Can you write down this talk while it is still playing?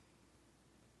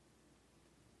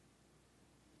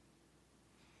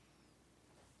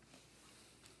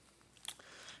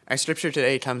Our scripture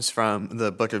today comes from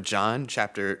the book of John,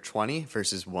 chapter 20,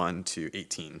 verses 1 to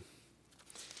 18.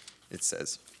 It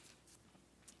says,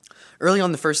 "Early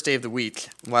on the first day of the week,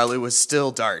 while it was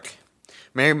still dark,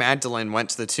 Mary Magdalene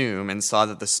went to the tomb and saw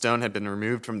that the stone had been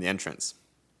removed from the entrance.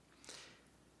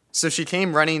 So she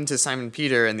came running to Simon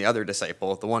Peter and the other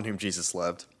disciple, the one whom Jesus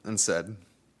loved, and said,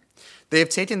 'They have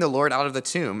taken the Lord out of the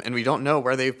tomb, and we don't know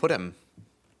where they have put him.'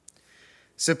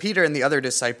 So Peter and the other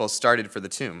disciple started for the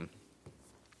tomb.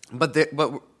 But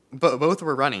both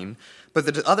were running, but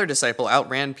the other disciple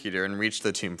outran Peter and reached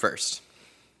the tomb first.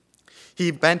 He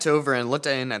bent over and looked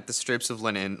in at the strips of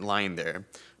linen lying there,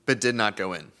 but did not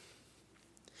go in.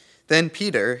 Then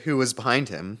Peter, who was behind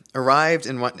him, arrived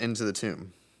and went into the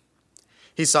tomb.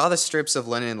 He saw the strips of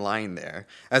linen lying there,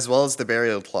 as well as the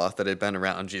burial cloth that had been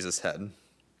around Jesus' head.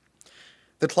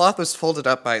 The cloth was folded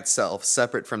up by itself,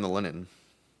 separate from the linen.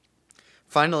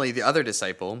 Finally, the other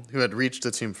disciple, who had reached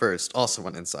the tomb first, also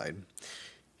went inside.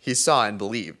 He saw and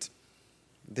believed.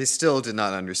 They still did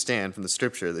not understand from the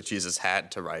scripture that Jesus had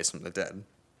to rise from the dead.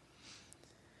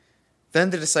 Then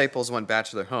the disciples went back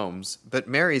to their homes, but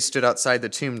Mary stood outside the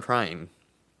tomb crying.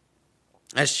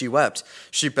 As she wept,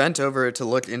 she bent over to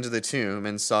look into the tomb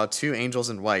and saw two angels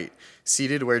in white,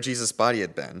 seated where Jesus' body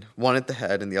had been, one at the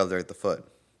head and the other at the foot.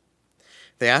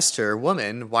 They asked her,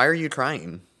 'Woman, why are you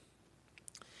crying?'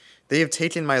 'They have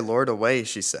taken my Lord away,'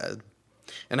 she said,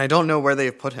 'and I don't know where they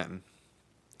have put him.'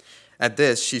 At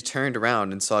this, she turned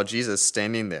around and saw Jesus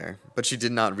standing there, but she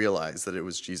did not realize that it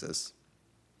was Jesus.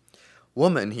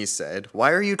 'Woman,' he said,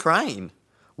 'why are you crying?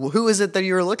 Who is it that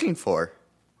you are looking for?'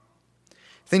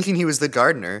 Thinking he was the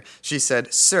gardener, she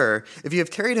said, 'Sir, if you have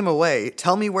carried him away,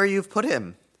 tell me where you have put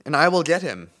him, and I will get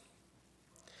him.'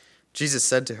 Jesus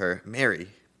said to her,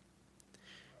 'Mary.'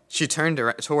 She turned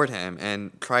toward him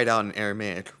and cried out in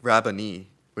Aramaic, 'Rabboni,'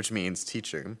 which means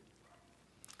teacher.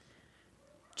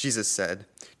 Jesus said,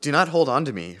 'Do not hold on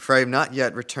to me, for I have not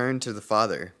yet returned to the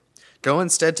Father. Go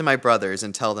instead to my brothers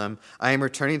and tell them, I am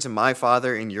returning to my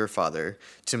Father and your Father,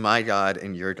 to my God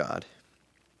and your God.'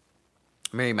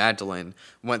 Mary Magdalene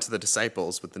went to the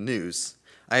disciples with the news,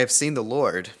 'I have seen the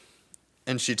Lord,'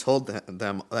 and she told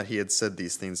them that he had said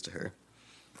these things to her.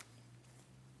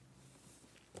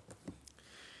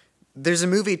 There's a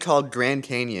movie called Grand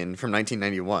Canyon from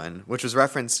 1991, which was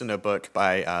referenced in a book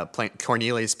by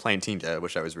Cornelius Plantinga,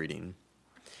 which I was reading.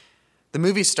 The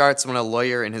movie starts when a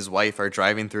lawyer and his wife are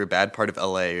driving through a bad part of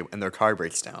LA and their car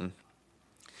breaks down.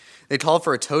 They call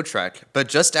for a tow truck, but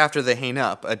just after they hang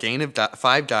up, a gang of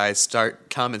 5 guys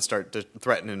come and start to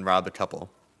threaten and rob the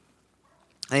couple.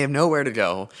 They have nowhere to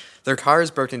go, their car is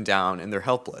broken down, and they're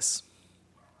helpless.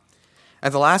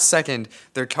 At the last second,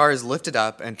 their car is lifted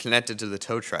up and connected to the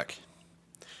tow truck.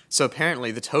 So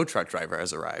apparently the tow truck driver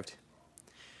has arrived.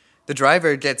 The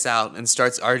driver gets out and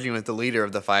starts arguing with the leader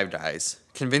of the 5 guys,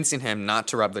 convincing him not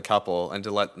to rob the couple and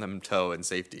to let them tow in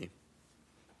safety.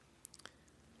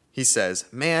 He says,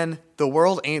 "Man, the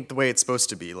world ain't the way it's supposed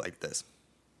to be like this.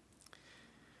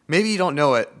 Maybe you don't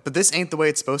know it, but this ain't the way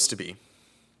it's supposed to be.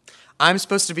 I'm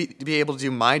supposed to be able to do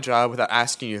my job without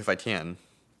asking you if I can.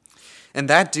 And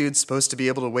that dude's supposed to be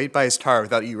able to wait by his car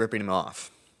without you ripping him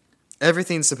off.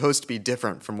 Everything's supposed to be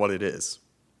different from what it is."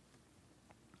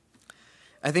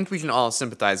 I think we can all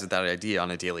sympathize with that idea on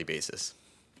a daily basis.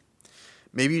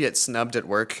 Maybe you get snubbed at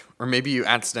work, or maybe you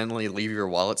accidentally leave your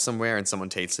wallet somewhere and someone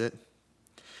takes it.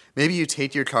 Maybe you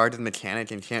take your car to the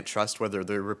mechanic and can't trust whether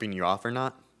they're ripping you off or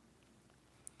not.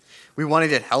 We want to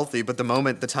get healthy, but the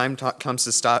moment the time comes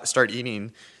to start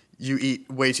eating, you eat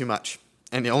way too much,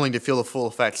 and only to feel the full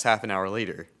effects half an hour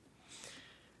later.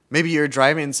 Maybe you're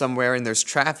driving somewhere and there's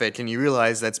traffic and you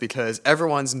realize that's because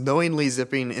everyone's knowingly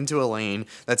zipping into a lane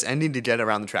that's ending to get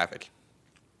around the traffic,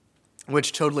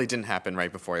 which totally didn't happen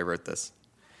right before I wrote this.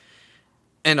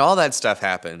 And all that stuff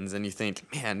happens and you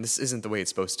think, man, this isn't the way it's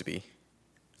supposed to be.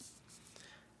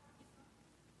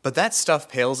 But that stuff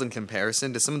pales in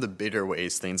comparison to some of the bigger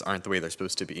ways things aren't the way they're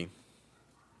supposed to be.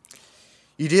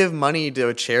 You give money to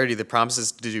a charity that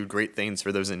promises to do great things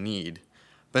for those in need,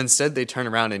 but instead they turn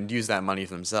around and use that money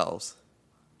for themselves.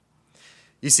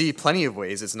 You see plenty of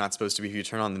ways it's not supposed to be if you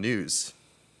turn on the news.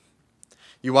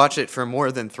 You watch it for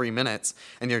more than 3 minutes,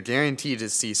 and you're guaranteed to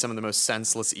see some of the most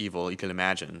senseless evil you could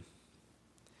imagine.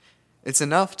 It's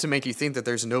enough to make you think that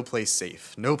there's no place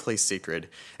safe, no place sacred,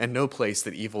 and no place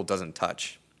that evil doesn't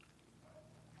touch.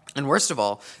 And worst of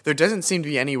all, there doesn't seem to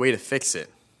be any way to fix it.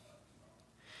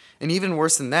 And even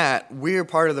worse than that, we're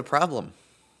part of the problem.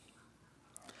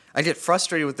 I get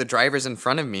frustrated with the drivers in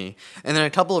front of me, and then a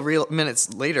couple of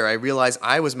minutes later, I realize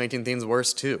I was making things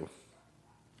worse too.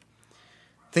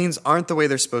 Things aren't the way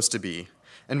they're supposed to be,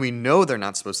 and we know they're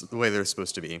not the way they're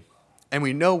supposed to be, and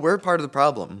we know we're part of the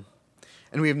problem,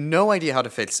 and we have no idea how to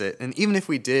fix it, and even if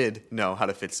we did know how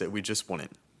to fix it, we just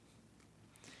wouldn't.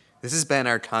 This has been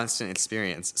our constant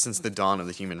experience since the dawn of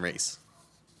the human race.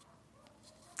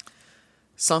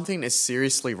 Something is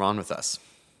seriously wrong with us,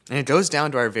 and it goes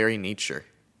down to our very nature.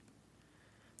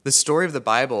 The story of the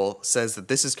Bible says that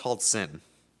this is called sin.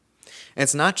 And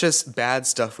it's not just bad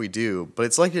stuff we do, but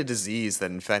it's like a disease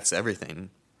that infects everything.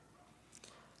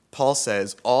 Paul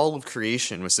says all of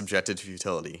creation was subjected to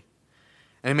futility,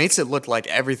 and it makes it look like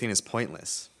everything is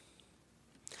pointless.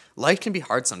 Life can be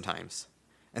hard sometimes,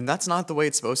 and that's not the way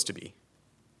it's supposed to be.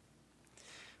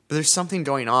 But there's something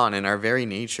going on in our very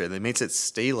nature that makes it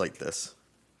stay like this.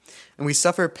 And we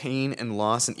suffer pain and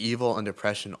loss and evil and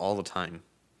depression all the time.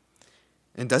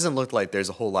 And it doesn't look like there's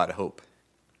a whole lot of hope.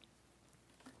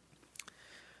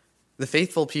 The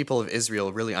faithful people of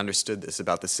Israel really understood this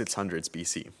about the 600s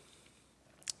BC.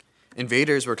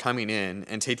 Invaders were coming in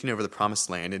and taking over the promised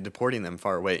land and deporting them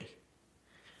far away.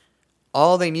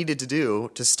 All they needed to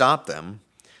do to stop them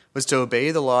was to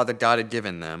obey the law that God had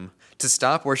given them, to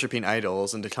stop worshiping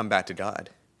idols, and to come back to God.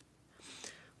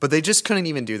 But they just couldn't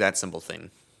even do that simple thing.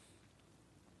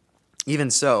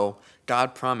 Even so,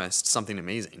 God promised something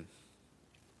amazing.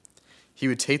 He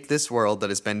would take this world that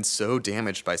has been so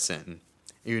damaged by sin, and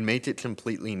he would make it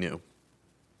completely new.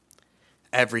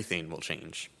 Everything will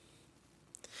change.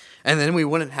 And then we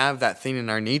wouldn't have that thing in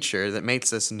our nature that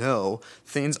makes us know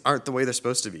things aren't the way they're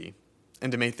supposed to be,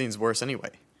 and to make things worse anyway.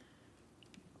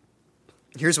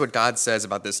 Here's what God says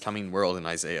about this coming world in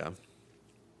Isaiah.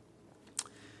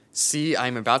 See, I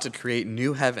am about to create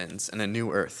new heavens and a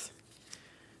new earth.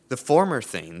 The former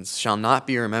things shall not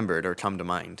be remembered or come to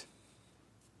mind.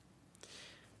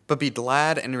 But be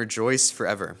glad and rejoice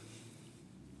forever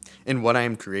in what I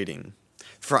am creating.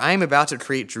 For I am about to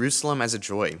create Jerusalem as a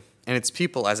joy, and its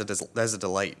people as a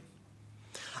delight.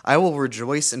 I will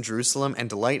rejoice in Jerusalem and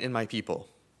delight in my people.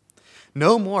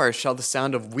 No more shall the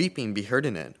sound of weeping be heard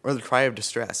in it, or the cry of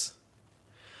distress.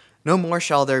 No more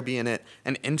shall there be in it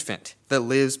an infant that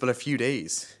lives but a few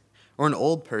days, or an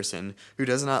old person who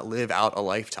does not live out a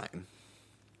lifetime.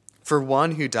 For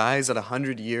one who dies at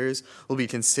 100 years will be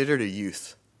considered a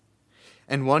youth,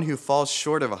 and one who falls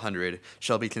short of 100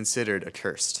 shall be considered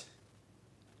accursed.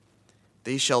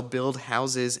 They shall build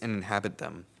houses and inhabit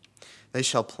them. They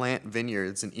shall plant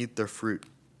vineyards and eat their fruit.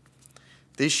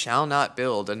 They shall not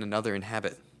build and another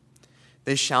inhabit.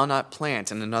 They shall not plant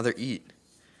and another eat.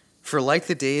 For like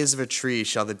the days of a tree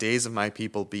shall the days of my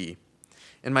people be,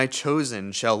 and my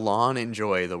chosen shall long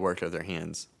enjoy the work of their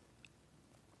hands.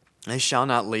 They shall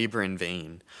not labor in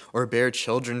vain, or bear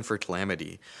children for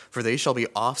calamity, for they shall be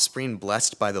offspring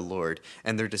blessed by the Lord,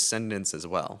 and their descendants as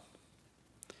well.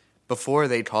 Before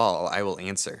they call, I will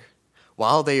answer.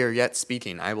 While they are yet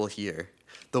speaking, I will hear.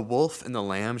 The wolf and the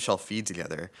lamb shall feed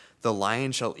together. The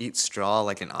lion shall eat straw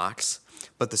like an ox,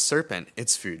 but the serpent,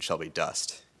 its food shall be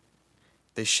dust.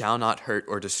 They shall not hurt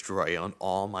or destroy on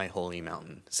all my holy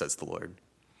mountain, says the Lord.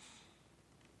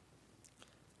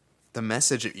 The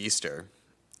message of Easter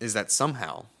is that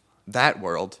somehow that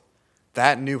world,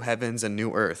 that new heavens and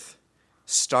new earth,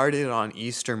 started on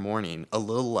Easter morning a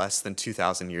little less than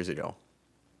 2,000 years ago.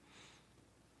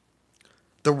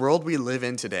 The world we live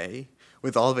in today,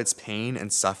 with all of its pain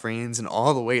and sufferings and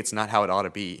all the way it's not how it ought to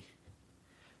be,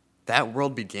 that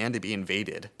world began to be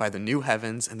invaded by the new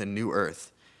heavens and the new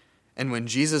earth. And when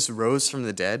Jesus rose from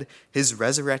the dead, his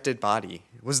resurrected body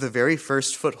was the very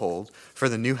first foothold for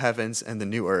the new heavens and the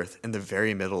new earth in the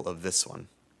very middle of this one.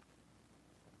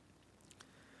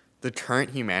 The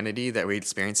current humanity that we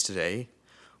experience today,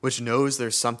 which knows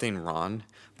there's something wrong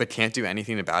but can't do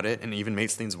anything about it and even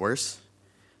makes things worse,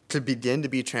 could begin to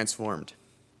be transformed.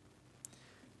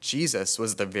 Jesus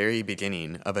was the very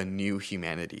beginning of a new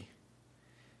humanity.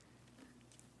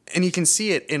 And you can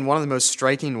see it in one of the most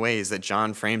striking ways that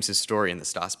John frames his story in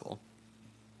this gospel.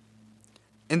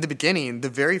 In the beginning, the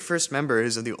very first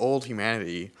members of the old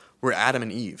humanity were Adam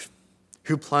and Eve,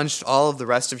 who plunged all of the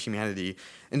rest of humanity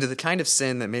into the kind of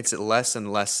sin that makes it less and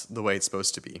less the way it's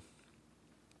supposed to be.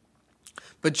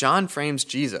 But John frames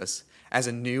Jesus as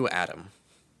a new Adam,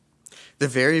 the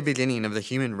very beginning of the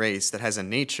human race that has a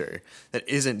nature that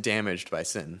isn't damaged by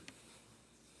sin.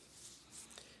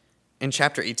 In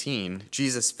chapter 18,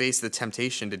 Jesus faced the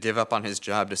temptation to give up on his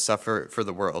job to suffer for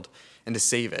the world and to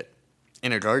save it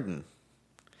in a garden,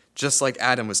 just like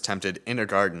Adam was tempted in a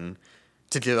garden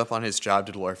to give up on his job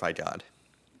to glorify God.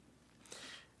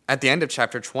 At the end of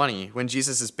chapter 20, when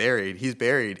Jesus is buried, he's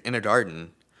buried in a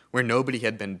garden where nobody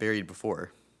had been buried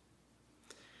before.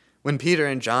 When Peter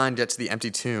and John get to the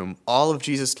empty tomb, all of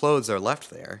Jesus' clothes are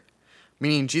left there,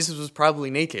 meaning Jesus was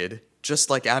probably naked, just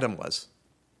like Adam was.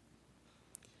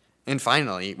 And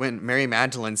finally, when Mary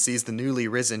Magdalene sees the newly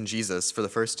risen Jesus for the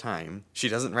first time, she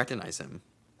doesn't recognize him.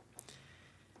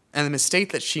 And the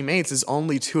mistake that she makes is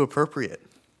only too appropriate.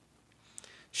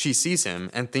 She sees him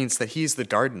and thinks that he's the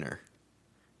gardener,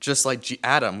 just like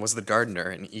Adam was the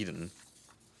gardener in Eden.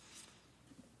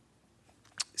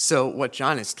 So what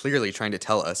John is clearly trying to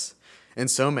tell us, in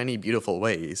so many beautiful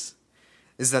ways,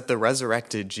 is that the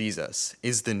resurrected Jesus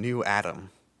is the new Adam.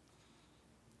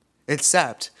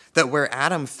 Except that where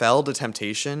Adam fell to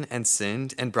temptation and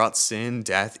sinned and brought sin,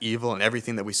 death, evil, and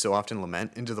everything that we so often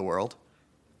lament into the world,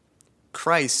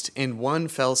 Christ, in one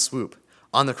fell swoop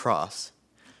on the cross,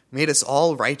 made us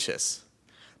all righteous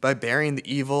by bearing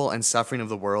the evil and suffering of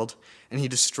the world, and he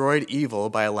destroyed evil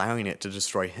by allowing it to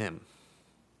destroy him.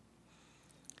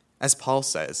 As Paul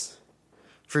says,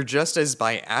 "For just as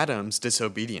by Adam's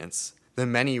disobedience the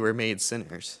many were made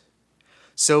sinners,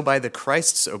 so by the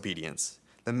Christ's obedience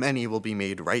the many will be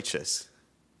made righteous."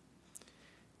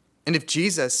 And if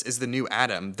Jesus is the new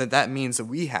Adam, then that means that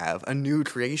we have a new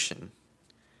creation.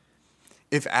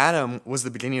 If Adam was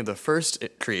the beginning of the first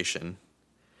creation,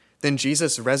 then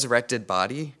Jesus' resurrected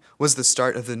body was the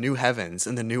start of the new heavens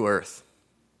and the new earth.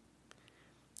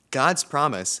 God's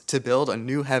promise to build a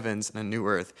new heavens and a new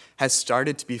earth has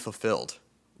started to be fulfilled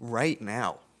right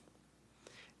now,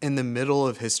 in the middle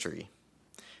of history,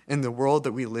 in the world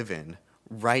that we live in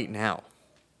right now.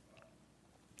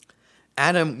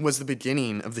 Adam was the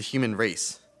beginning of the human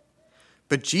race,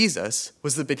 but Jesus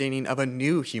was the beginning of a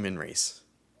new human race.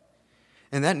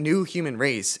 And that new human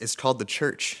race is called the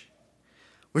church,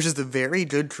 which is the very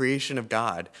good creation of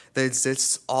God that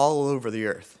exists all over the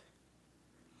earth.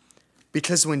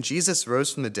 Because when Jesus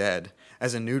rose from the dead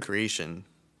as a new creation,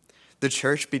 the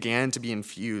church began to be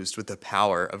infused with the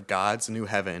power of God's new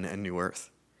heaven and new earth.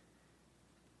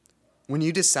 When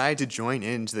you decide to join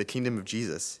into the kingdom of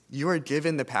Jesus, you are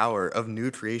given the power of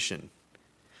new creation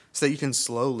so that you can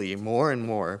slowly, more and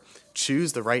more,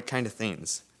 choose the right kind of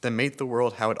things that make the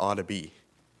world how it ought to be.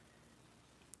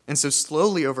 And so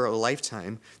slowly over a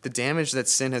lifetime, the damage that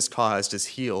sin has caused is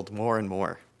healed more and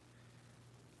more.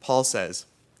 Paul says,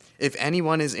 "If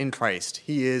anyone is in Christ,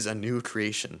 he is a new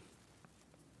creation."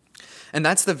 And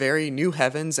that's the very new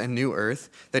heavens and new earth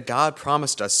that God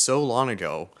promised us so long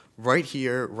ago, right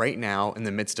here, right now, in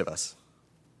the midst of us.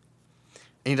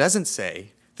 And he doesn't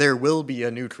say, there will be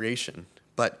a new creation,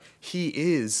 but he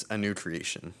is a new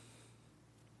creation.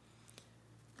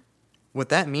 What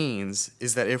that means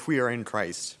is that if we are in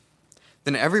Christ,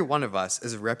 then every one of us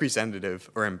is a representative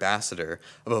or ambassador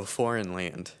of a foreign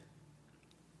land.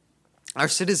 Our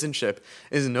citizenship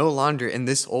is no longer in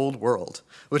this old world,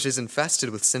 which is infested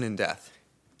with sin and death.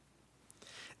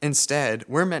 Instead,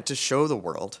 we're meant to show the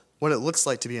world what it looks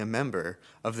like to be a member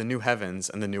of the new heavens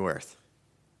and the new earth.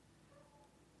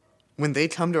 When they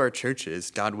come to our churches,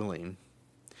 God willing,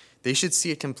 they should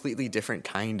see a completely different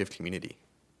kind of community.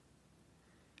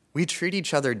 We treat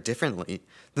each other differently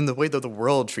than the way that the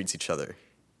world treats each other.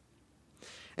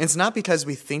 And it's not because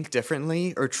we think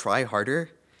differently or try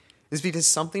harder. It's because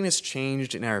something has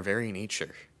changed in our very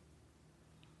nature.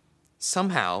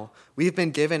 Somehow, we've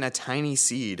been given a tiny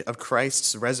seed of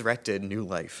Christ's resurrected new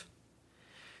life.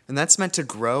 And that's meant to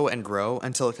grow and grow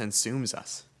until it consumes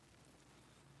us.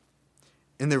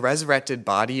 In the resurrected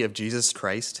body of Jesus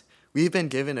Christ, we've been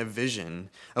given a vision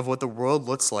of what the world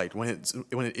looks like when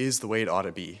it is the way it ought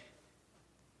to be.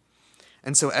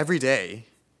 And so every day,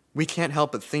 we can't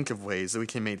help but think of ways that we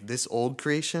can make this old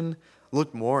creation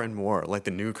look more and more like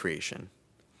the new creation.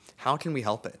 How can we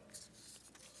help it?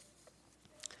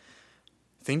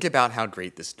 Think about how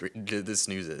great this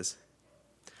news is.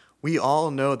 We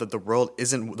all know that the world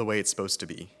isn't the way it's supposed to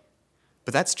be,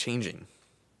 but that's changing.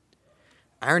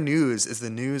 Our news is the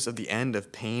news of the end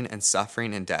of pain and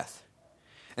suffering and death,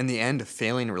 and the end of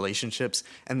failing relationships,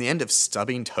 and the end of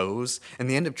stubbing toes, and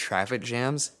the end of traffic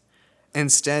jams.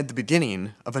 Instead, the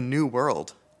beginning of a new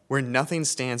world where nothing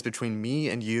stands between me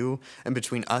and you and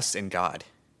between us and God.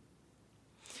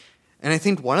 And I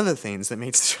think one of the things that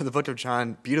makes the book of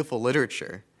John beautiful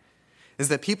literature is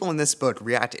that people in this book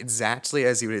react exactly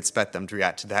as you would expect them to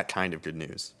react to that kind of good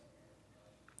news.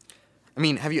 I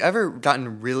mean, have you ever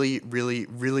gotten really, really,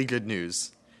 really good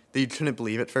news that you couldn't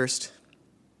believe at first?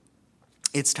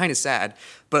 It's kind of sad,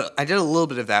 but I did a little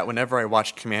bit of that whenever I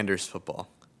watched Commanders football.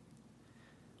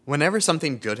 Whenever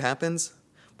something good happens,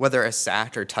 whether a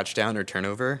sack or touchdown or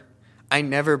turnover, I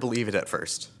never believe it at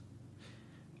first.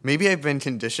 Maybe I've been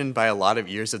conditioned by a lot of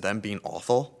years of them being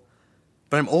awful,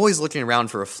 but I'm always looking around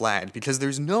for a flag because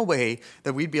there's no way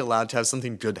that we'd be allowed to have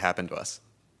something good happen to us.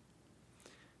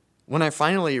 When I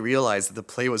finally realized that the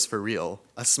play was for real,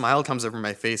 a smile comes over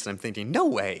my face and I'm thinking, no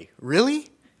way, really?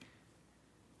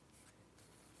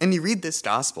 And you read this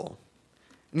gospel,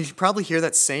 and you probably hear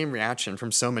that same reaction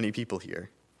from so many people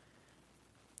here.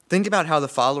 Think about how the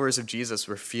followers of Jesus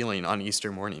were feeling on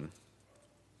Easter morning.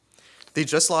 They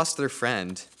just lost their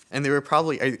friend, and they were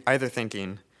probably either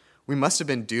thinking, we must have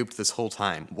been duped this whole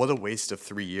time. What a waste of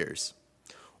 3 years.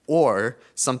 Or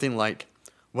something like,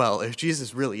 well, if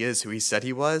Jesus really is who he said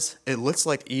he was, it looks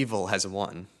like evil has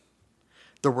won.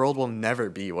 The world will never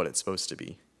be what it's supposed to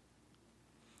be.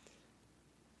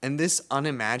 And this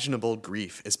unimaginable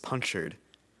grief is punctured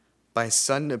by a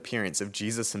sudden appearance of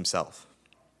Jesus himself.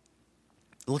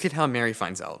 Look at how Mary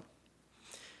finds out.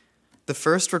 The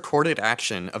first recorded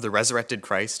action of the resurrected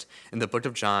Christ in the book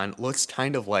of John looks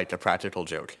kind of like a practical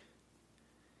joke.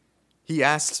 He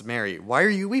asks Mary, "Why are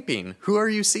you weeping? Who are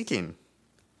you seeking?"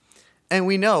 And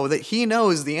we know that he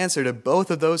knows the answer to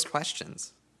both of those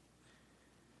questions.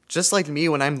 Just like me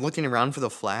when I'm looking around for the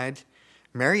flag,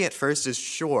 Mary at first is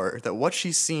sure that what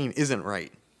she's seeing isn't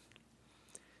right.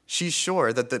 She's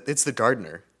sure that it's the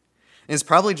gardener, and is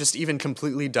probably just even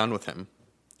completely done with him,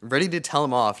 ready to tell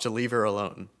him off to leave her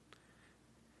alone.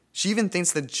 She even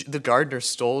thinks that the gardener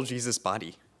stole Jesus'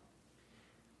 body.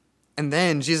 And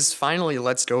then Jesus finally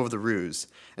lets go of the ruse,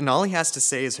 and all he has to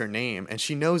say is her name, and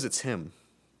she knows it's him.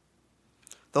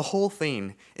 The whole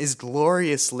thing is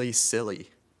gloriously silly,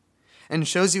 and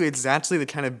shows you exactly the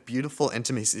kind of beautiful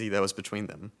intimacy that was between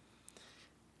them.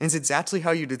 And it's exactly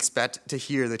how you'd expect to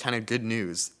hear the kind of good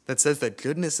news that says that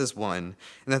goodness is won,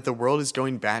 and that the world is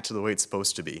going back to the way it's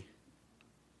supposed to be.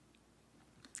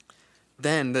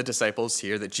 Then the disciples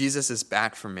hear that Jesus is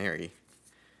back from Mary.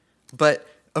 But,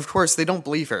 of course, they don't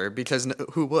believe her, because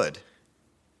who would?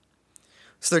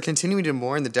 So they're continuing to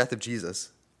mourn the death of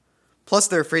Jesus. Plus,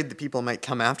 they're afraid that people might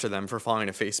come after them for following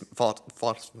a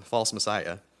false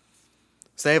Messiah.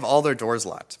 So they have all their doors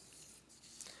locked.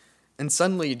 And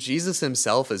suddenly, Jesus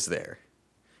himself is there,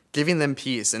 giving them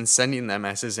peace and sending them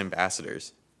as his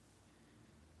ambassadors.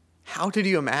 How could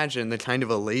you imagine the kind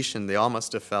of elation they all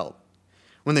must have felt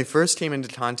when they first came into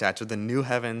contact with the new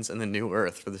heavens and the new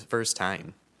earth for the first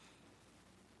time?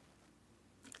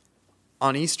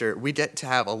 On Easter, we get to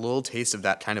have a little taste of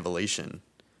that kind of elation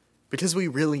because we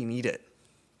really need it.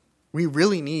 We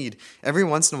really need every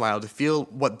once in a while to feel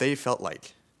what they felt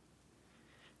like.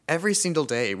 Every single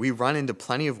day, we run into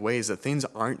plenty of ways that things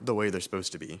aren't the way they're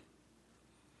supposed to be.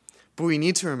 But we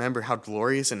need to remember how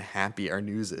glorious and happy our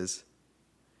news is.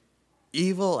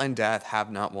 Evil and death have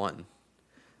not won,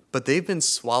 but they've been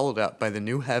swallowed up by the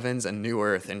new heavens and new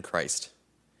earth in Christ.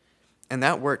 And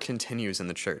that work continues in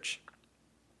the church.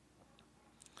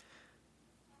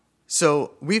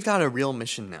 So we've got a real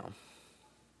mission now.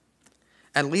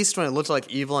 At least when it looked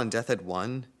like evil and death had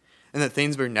won, and that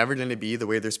things were never going to be the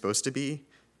way they're supposed to be,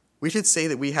 we should say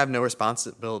that we have no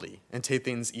responsibility and take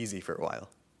things easy for a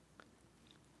while.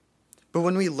 But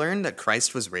when we learn that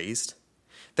Christ was raised,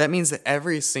 that means that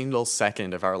every single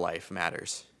second of our life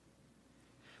matters.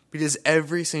 Because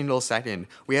every single second,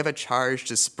 we have a charge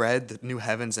to spread the new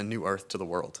heavens and new earth to the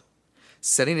world,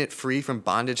 setting it free from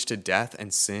bondage to death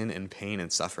and sin and pain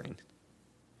and suffering.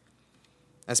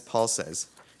 As Paul says,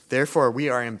 therefore we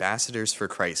are ambassadors for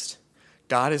Christ.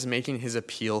 God is making his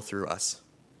appeal through us.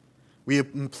 We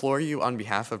implore you on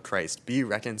behalf of Christ, be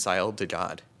reconciled to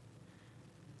God.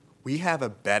 We have a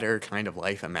better kind of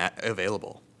life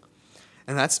available.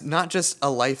 And that's not just a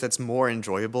life that's more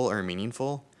enjoyable or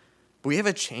meaningful, but we have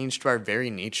a change to our very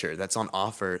nature that's on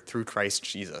offer through Christ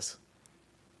Jesus.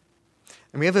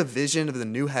 And we have a vision of the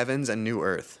new heavens and new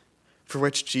earth, for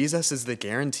which Jesus is the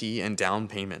guarantee and down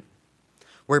payment,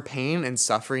 where pain and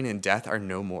suffering and death are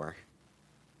no more.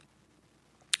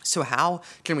 So how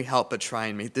can we help but try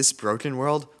and make this broken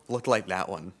world look like that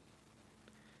one?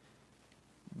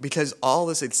 Because all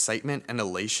this excitement and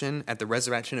elation at the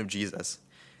resurrection of Jesus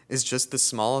is just the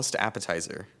smallest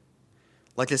appetizer,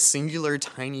 like a singular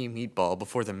tiny meatball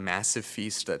before the massive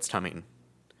feast that's coming.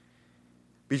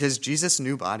 Because Jesus'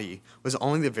 new body was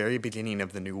only the very beginning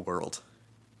of the new world.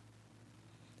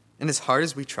 And as hard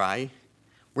as we try,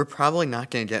 we're probably not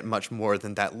going to get much more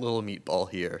than that little meatball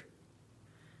here.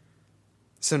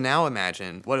 So now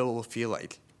imagine what it will feel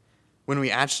like when we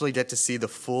actually get to see the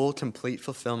full, complete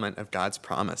fulfillment of God's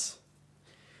promise,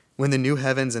 when the new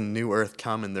heavens and new earth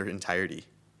come in their entirety.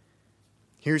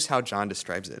 Here's how John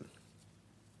describes it.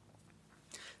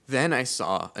 Then I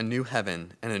saw a new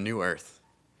heaven and a new earth,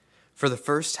 for the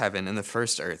first heaven and the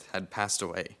first earth had passed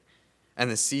away, and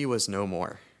the sea was no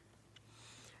more.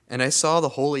 And I saw the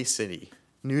holy city,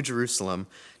 New Jerusalem,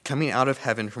 coming out of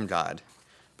heaven from God,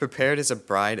 prepared as a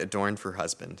bride adorned for her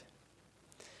husband.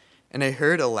 And I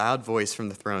heard a loud voice from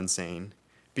the throne saying,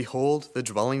 Behold, the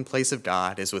dwelling place of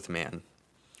God is with man.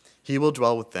 He will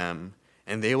dwell with them,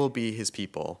 and they will be his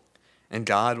people, and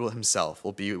God himself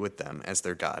will be with them as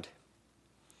their God.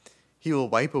 He will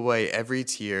wipe away every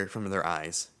tear from their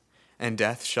eyes, and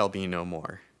death shall be no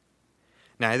more.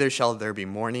 Neither shall there be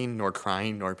mourning, nor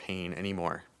crying, nor pain any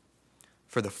more,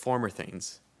 for the former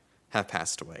things have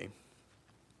passed away.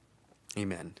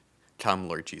 Amen. Come,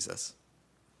 Lord Jesus.